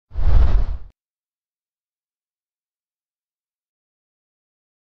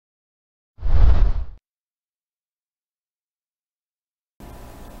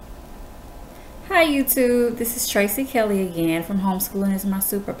Hi YouTube, this is Tracy Kelly again from Homeschooling is My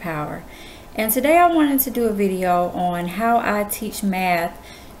Superpower. And today I wanted to do a video on how I teach math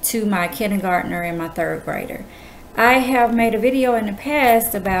to my kindergartner and my third grader. I have made a video in the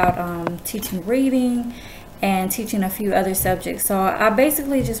past about teaching reading and teaching a few other subjects. So I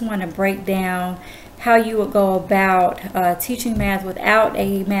basically just want to break down how you would go about teaching math without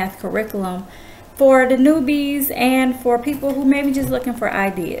a math curriculum for the newbies and for people who may be just looking for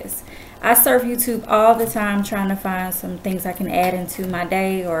ideas. I surf YouTube all the time trying to find some things I can add into my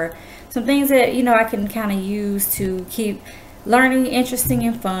day, or some things that I can kind of use to keep learning interesting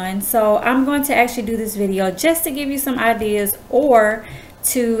and fun. So I'm going to actually do this video just to give you some ideas, or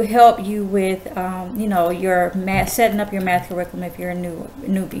to help you with your math, setting up your math curriculum if you're a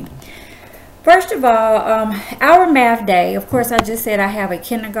newbie. First of all, our math day, of course I just said I have a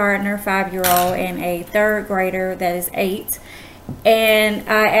kindergartner, 5-year-old, and a third grader that is 8. And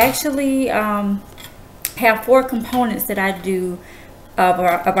I actually have 4 components that I do of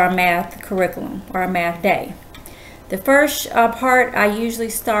our math curriculum, or our math day. The first part, I usually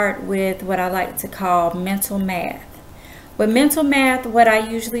start with what I like to call mental math. With mental math, what I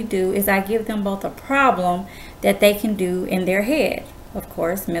usually do is I give them both a problem that they can do in their head. Of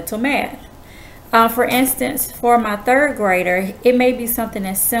course, mental math. For instance, for my third grader, it may be something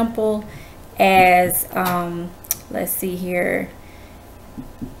as simple as, let's see here.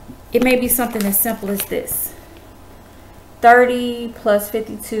 It may be something as simple as this: 30 plus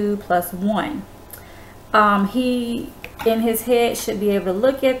 52 plus 1. He, in his head, should be able to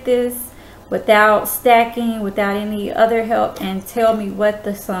look at this without stacking, without any other help, and tell me what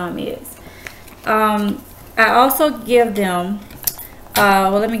the sum is. I also give them,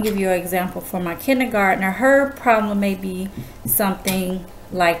 well, let me give you an example for my kindergartner. Her problem may be something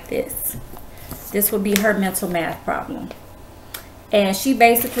like this. This would be her mental math problem. And she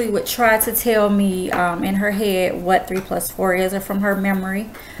basically would try to tell me in her head what 3 plus 4 is, or from her memory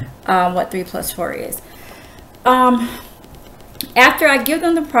what 3 plus 4 is. After I give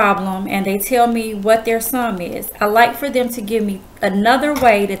them the problem and they tell me what their sum is, I like for them to give me another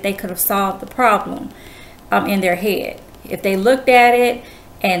way that they could have solved the problem in their head. If they looked at it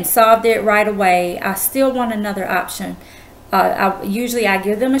and solved it right away, I still want another option. Usually I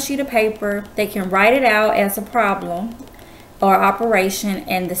give them a sheet of paper. They can write it out as a problem or operation,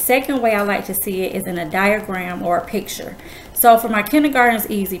 and the second way I like to see it is in a diagram or a picture. So for my kindergarten, it's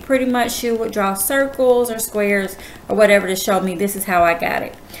easy. Pretty much she would draw circles or squares or whatever to show me this is how I got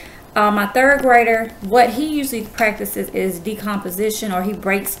it. My third grader, what he usually practices is decomposition, or he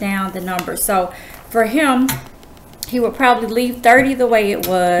breaks down the numbers. So for him, he would probably leave 30 the way it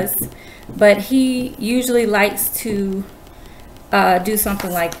was, but he usually likes to do something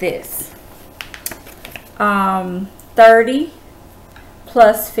like this. 30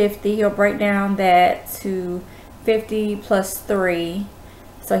 plus 50, he'll break down that to 50 plus 3.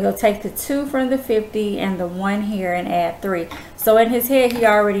 So he'll take the 2 from the 50 and the 1 here and add 3. So in his head, he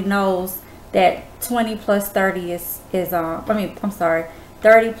already knows that 20 plus 30 is 30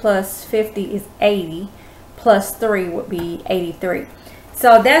 plus 50 is 80, plus 3 would be 83.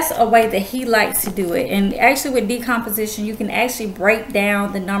 So that's a way that he likes to do it. And actually with decomposition, you can actually break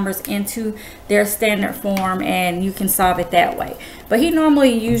down the numbers into their standard form and you can solve it that way. But he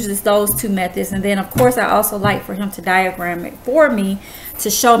normally uses those 2 methods. And then of course I also like for him to diagram it for me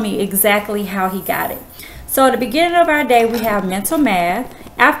to show me exactly how he got it. So at the beginning of our day, we have mental math.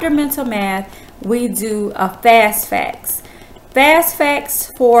 After mental math, we do a fast facts. Fast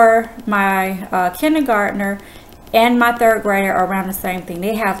facts for my kindergartner and my third grader are around the same thing.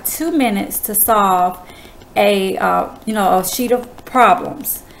 They have 2 minutes to solve a sheet of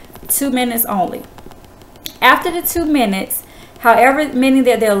problems. 2 minutes only. After the 2 minutes, however many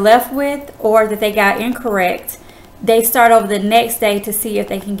that they're left with or that they got incorrect, they start over the next day to see if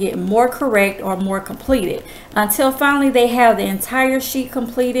they can get more correct or more completed, until finally they have the entire sheet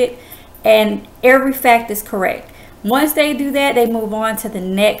completed and every fact is correct. Once they do that, they move on to the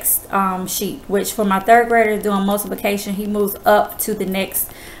next sheet, which for my third grader doing multiplication, he moves up to the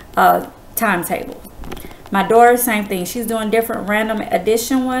next timetable. My daughter, same thing. She's doing different random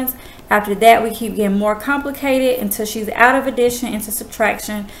addition ones. After that, we keep getting more complicated until she's out of addition into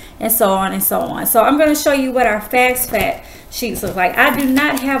subtraction, and so on and so on. So I'm going to show you what our fast fact sheets look like. I do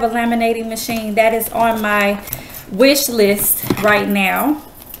not have a laminating machine. That is on my wish list right now.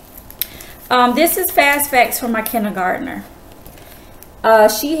 This is fast facts for my kindergartner.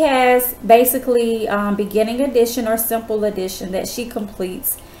 She has basically beginning addition or simple addition that she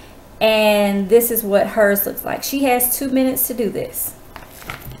completes, and this is what hers looks like. She has 2 minutes to do this.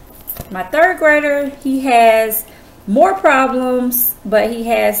 My third grader, he has more problems, but he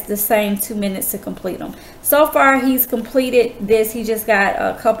has the same 2 minutes to complete them. So far he's completed this. He just got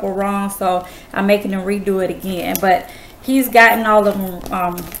a couple wrong, so I'm making him redo it again, but he's gotten all of them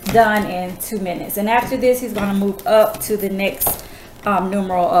done in 2 minutes. And after this, he's going to move up to the next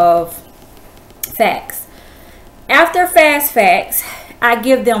numeral of facts. After fast facts, I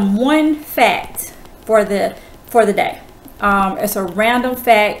give them one fact for the day. It's a random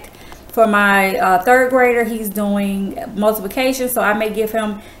fact. For my third grader, he's doing multiplication, so I may give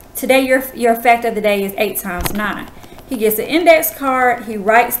him, today your fact of the day is 8 times 9. He gets an index card. He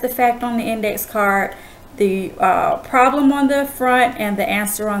writes the fact on the index card, the problem on the front, and the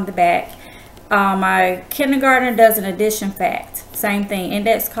answer on the back. My kindergartner does an addition fact. Same thing,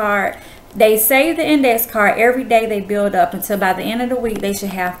 index card. They save the index card every day. They build up until by the end of the week they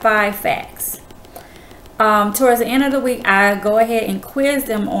should have 5 facts. Towards the end of the week, I go ahead and quiz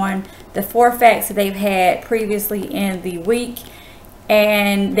them on the 4 facts that they've had previously in the week,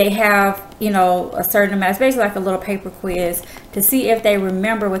 and they have, you know, a certain amount. It's basically like a little paper quiz to see if they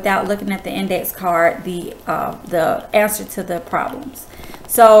remember without looking at the index card the answer to the problems.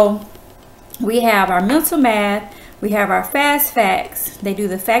 So we have our mental math, we have our fast facts. They do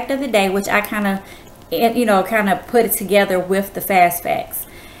the fact of the day, which I kind of, you know, put it together with the fast facts.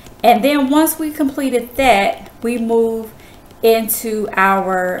 And then once we completed that, we move into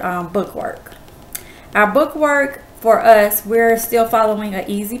our book work. Our book work for us, we're still following a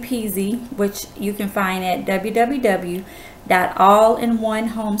easy peasy, which you can find at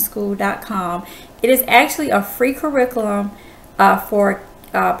www.allinonehomeschool.com. It is actually a free curriculum for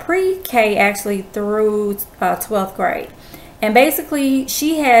pre-K actually through 12th grade. And basically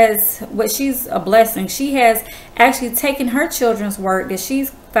she has, she's a blessing, she has actually taken her children's work that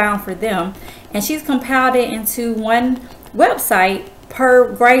she's found for them, and she's compiled it into one website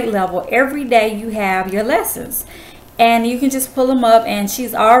per grade level. Every day you have your lessons, and you can just pull them up, and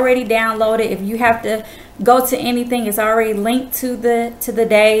she's already downloaded. If you have to go to anything, it's already linked to the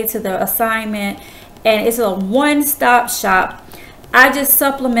day, to the assignment, and it's a one-stop shop. I just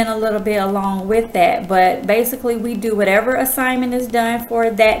supplement a little bit along with that, but basically we do whatever assignment is done for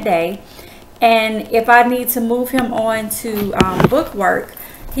that day. And if I need to move him on to book work,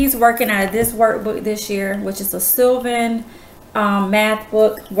 he's working out of this workbook this year, which is a Sylvan math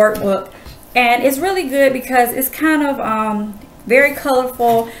book, workbook. And it's really good because it's kind of very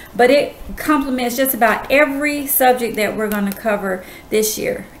colorful, but it complements just about every subject that we're going to cover this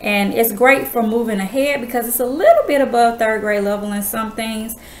year. And it's great for moving ahead because it's a little bit above third grade level in some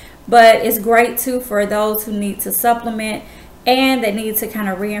things, but it's great too for those who need to supplement and that need to kind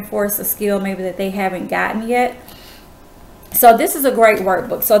of reinforce a skill maybe that they haven't gotten yet. So this is a great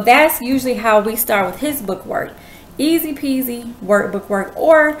workbook. So that's usually how we start with his book work. Easy peasy workbook work,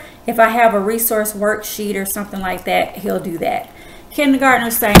 or if I have a resource worksheet or something like that, he'll do that. Kindergartner,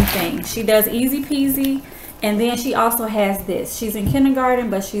 same thing. She does easy peasy, and then she also has this. She's in kindergarten,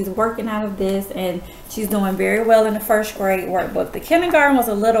 but she's working out of this, and she's doing very well in the first grade workbook. The kindergarten was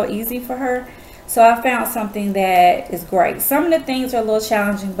a little easy for her, so I found something that is great. Some of the things are a little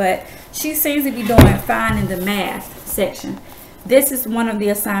challenging, but she seems to be doing fine in the math section. This is one of the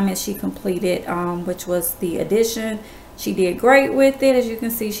assignments she completed, which was the addition. She did great with it. As you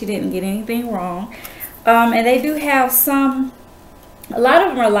can see, she didn't get anything wrong. And they do have some, a lot of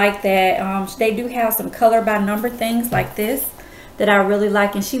them are like that. They do have some color by number things like this that I really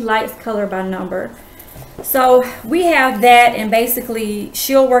like, and she likes color by number. So we have that, and basically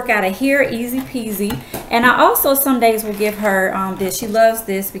she'll work out of here, easy peasy. And I also some days will give her this. She loves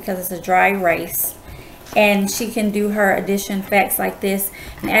this because it's a dry erase. And she can do her addition facts like this,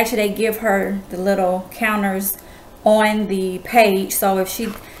 and actually they give her the little counters on the page, so if she,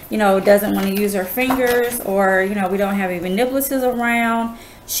 you know, doesn't want to use her fingers, or, you know, we don't have any manipulatives around,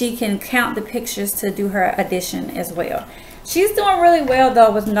 she can count the pictures to do her addition as well. She's doing really well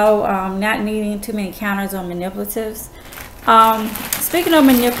though with no not needing too many counters or manipulatives. Speaking of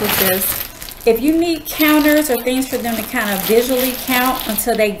manipulatives, if you need counters or things for them to kind of visually count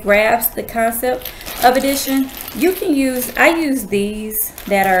until they grasp the concept of addition, you can use, I use these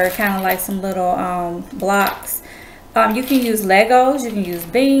that are kind of like some little blocks. You can use Legos, you can use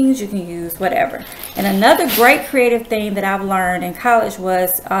beans, you can use whatever. And another great creative thing that I've learned in college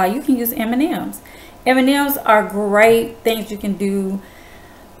was you can use M&Ms. M&Ms are great things you can do.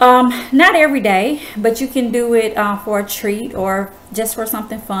 Not every day, but you can do it for a treat or just for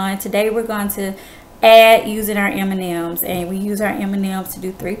something fun. Today we're going to add using our M&Ms, and we use our M&Ms to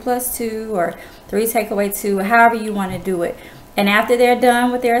do 3 plus 2 or 3 take away 2, however you want to do it. And after they're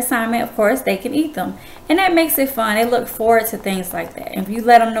done with their assignment, of course, they can eat them. And that makes it fun. They look forward to things like that. If you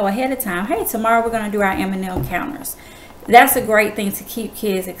let them know ahead of time, hey, tomorrow we're going to do our M&M counters. That's a great thing to keep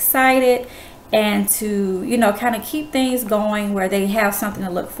kids excited and to, you know, kind of keep things going where they have something to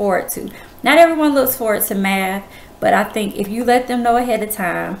look forward to. Not everyone looks forward to math, but I think if you let them know ahead of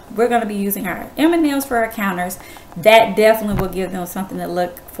time, we're going to be using our M&Ms for our counters, that definitely will give them something to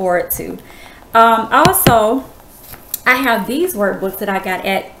look forward to. Also, I have these workbooks that I got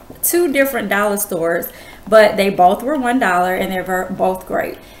at 2 different dollar stores, but they both were $1 and they're both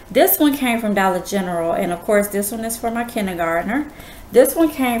great. This one came from Dollar General, and of course this one is for my kindergartner. This one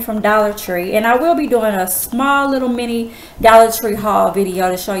came from Dollar Tree, and I will be doing a small little mini Dollar Tree haul video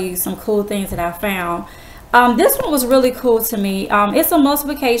to show you some cool things that I found. This one was really cool to me. It's a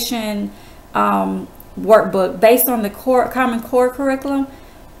multiplication workbook based on the Common Core curriculum.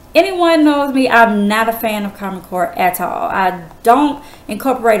 Anyone knows me, I'm not a fan of Common Core at all. I don't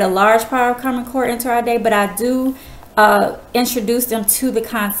incorporate a large part of Common Core into our day, but I do introduce them to the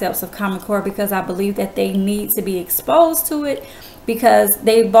concepts of Common Core because I believe that they need to be exposed to it, because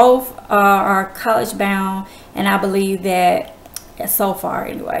they both are college bound, and I believe that, so far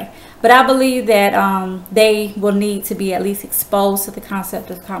anyway, but I believe that they will need to be at least exposed to the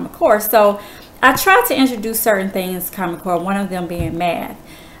concept of Common Core. So I try to introduce certain things Common Core, one of them being math.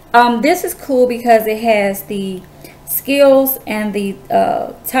 This is cool because it has the skills and the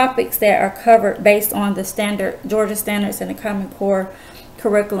topics that are covered based on the Georgia standards and the Common Core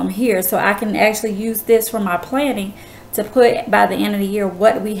curriculum here. So I can actually use this for my planning to put by the end of the year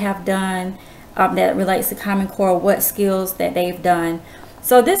what we have done that relates to Common Core, what skills that they've done.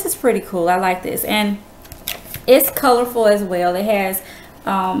 So this is pretty cool. I like this, and it's colorful as well. It has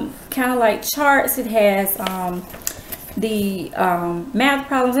kind of like charts. It has the math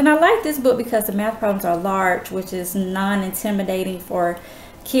problems, and I like this book because the math problems are large, which is non-intimidating for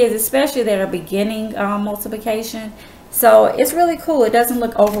kids, especially that are beginning multiplication. So it's really cool. It doesn't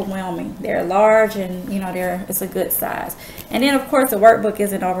look overwhelming. They're large, and you know, it's a good size. And then of course the workbook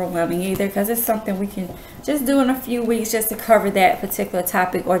isn't overwhelming either, because it's something we can just do in a few weeks just to cover that particular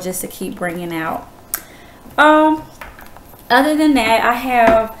topic, or just to keep bringing out. Other than that, I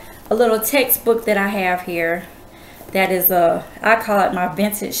have a little textbook that I have here that is I call it my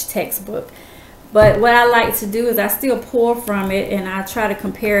vintage textbook. But what I like to do is I still pull from it, and I try to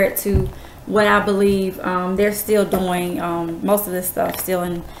compare it to what I believe they're still doing. Most of this stuff still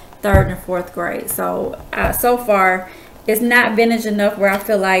in 3rd and 4th grade. So so far it's not vintage enough where I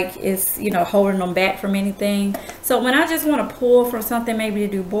feel like it's, you know, holding them back from anything. So when I just want to pull from something, maybe to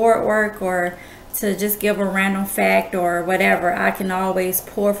do board work or to just give a random fact or whatever, I can always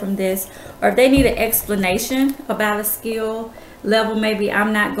pull from this. Or if they need an explanation about a skill level, maybe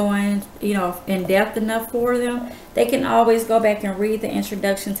I'm not going, you know, in depth enough for them, they can always go back and read the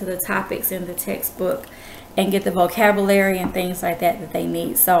introduction to the topics in the textbook and get the vocabulary and things like that that they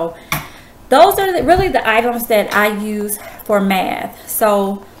need. So those are really the items that I use for math.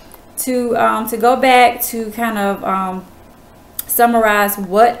 So to go back to kind of summarize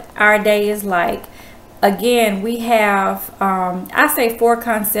what our day is like. Again, we have I say 4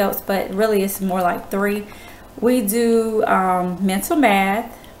 concepts, but really it's more like 3. We do mental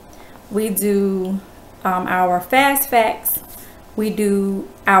math, we do our fast facts, we do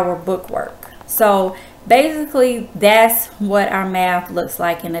our book work. So basically that's what our math looks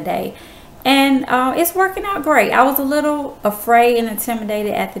like in a day, and it's working out great. I was a little afraid and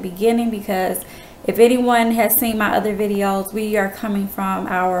intimidated at the beginning, because if anyone has seen my other videos, we are coming from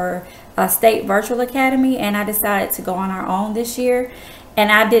our state virtual academy, and I decided to go on our own this year,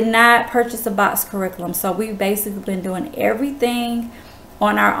 and I did not purchase a box curriculum. So we've basically been doing everything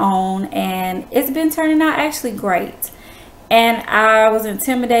on our own, and it's been turning out actually great. And I was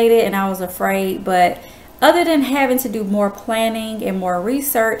intimidated and I was afraid, but other than having to do more planning and more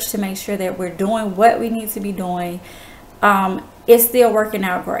research to make sure that we're doing what we need to be doing, it's still working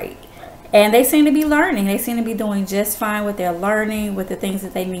out great. And they seem to be learning. They seem to be doing just fine with their learning, with the things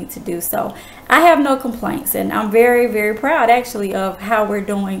that they need to do. So I have no complaints, and I'm very, very proud actually of how we're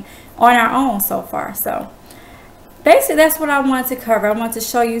doing on our own so far. So basically that's what I wanted to cover. I want to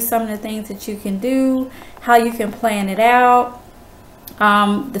show you some of the things that you can do, how you can plan it out.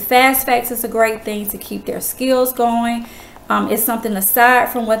 The fast facts is a great thing to keep their skills going. It's something aside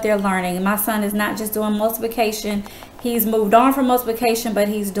from what they're learning. My son is not just doing multiplication. He's moved on from multiplication, but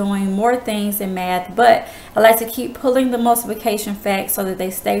he's doing more things in math. But I like to keep pulling the multiplication facts so that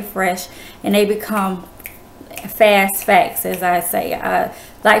they stay fresh and they become fast facts, as I say. I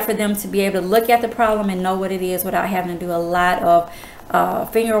like for them to be able to look at the problem and know what it is without having to do a lot of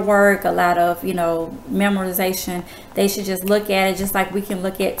finger work, a lot of, you know, memorization. They should just look at it just like we can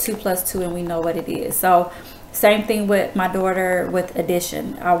look at 2 + 2 and we know what it is. So same thing with my daughter with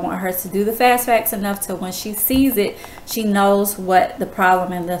addition. I want her to do the fast facts enough to when she sees it, she knows what the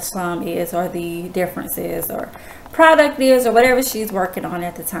problem in the sum is, or the difference is, or product is, or whatever she's working on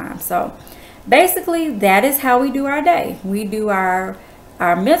at the time. So basically that is how we do our day. We do our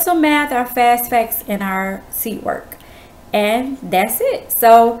mental math, our fast facts, and our seat work, and that's it.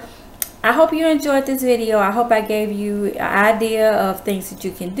 So I hope you enjoyed this video. I hope I gave you an idea of things that you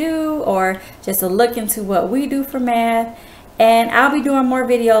can do, or just a look into what we do for math. And I'll be doing more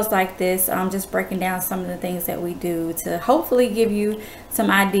videos like this. I'm just breaking down some of the things that we do to hopefully give you some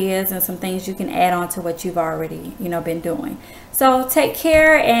ideas and some things you can add on to what you've already, you know, been doing. So take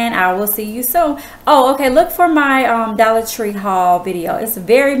care, and I will see you soon. Oh, okay, look for my Dollar Tree haul video. It's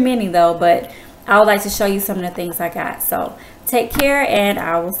very many though, but I would like to show you some of the things I got. So take care, and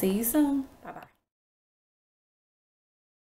I will see you soon.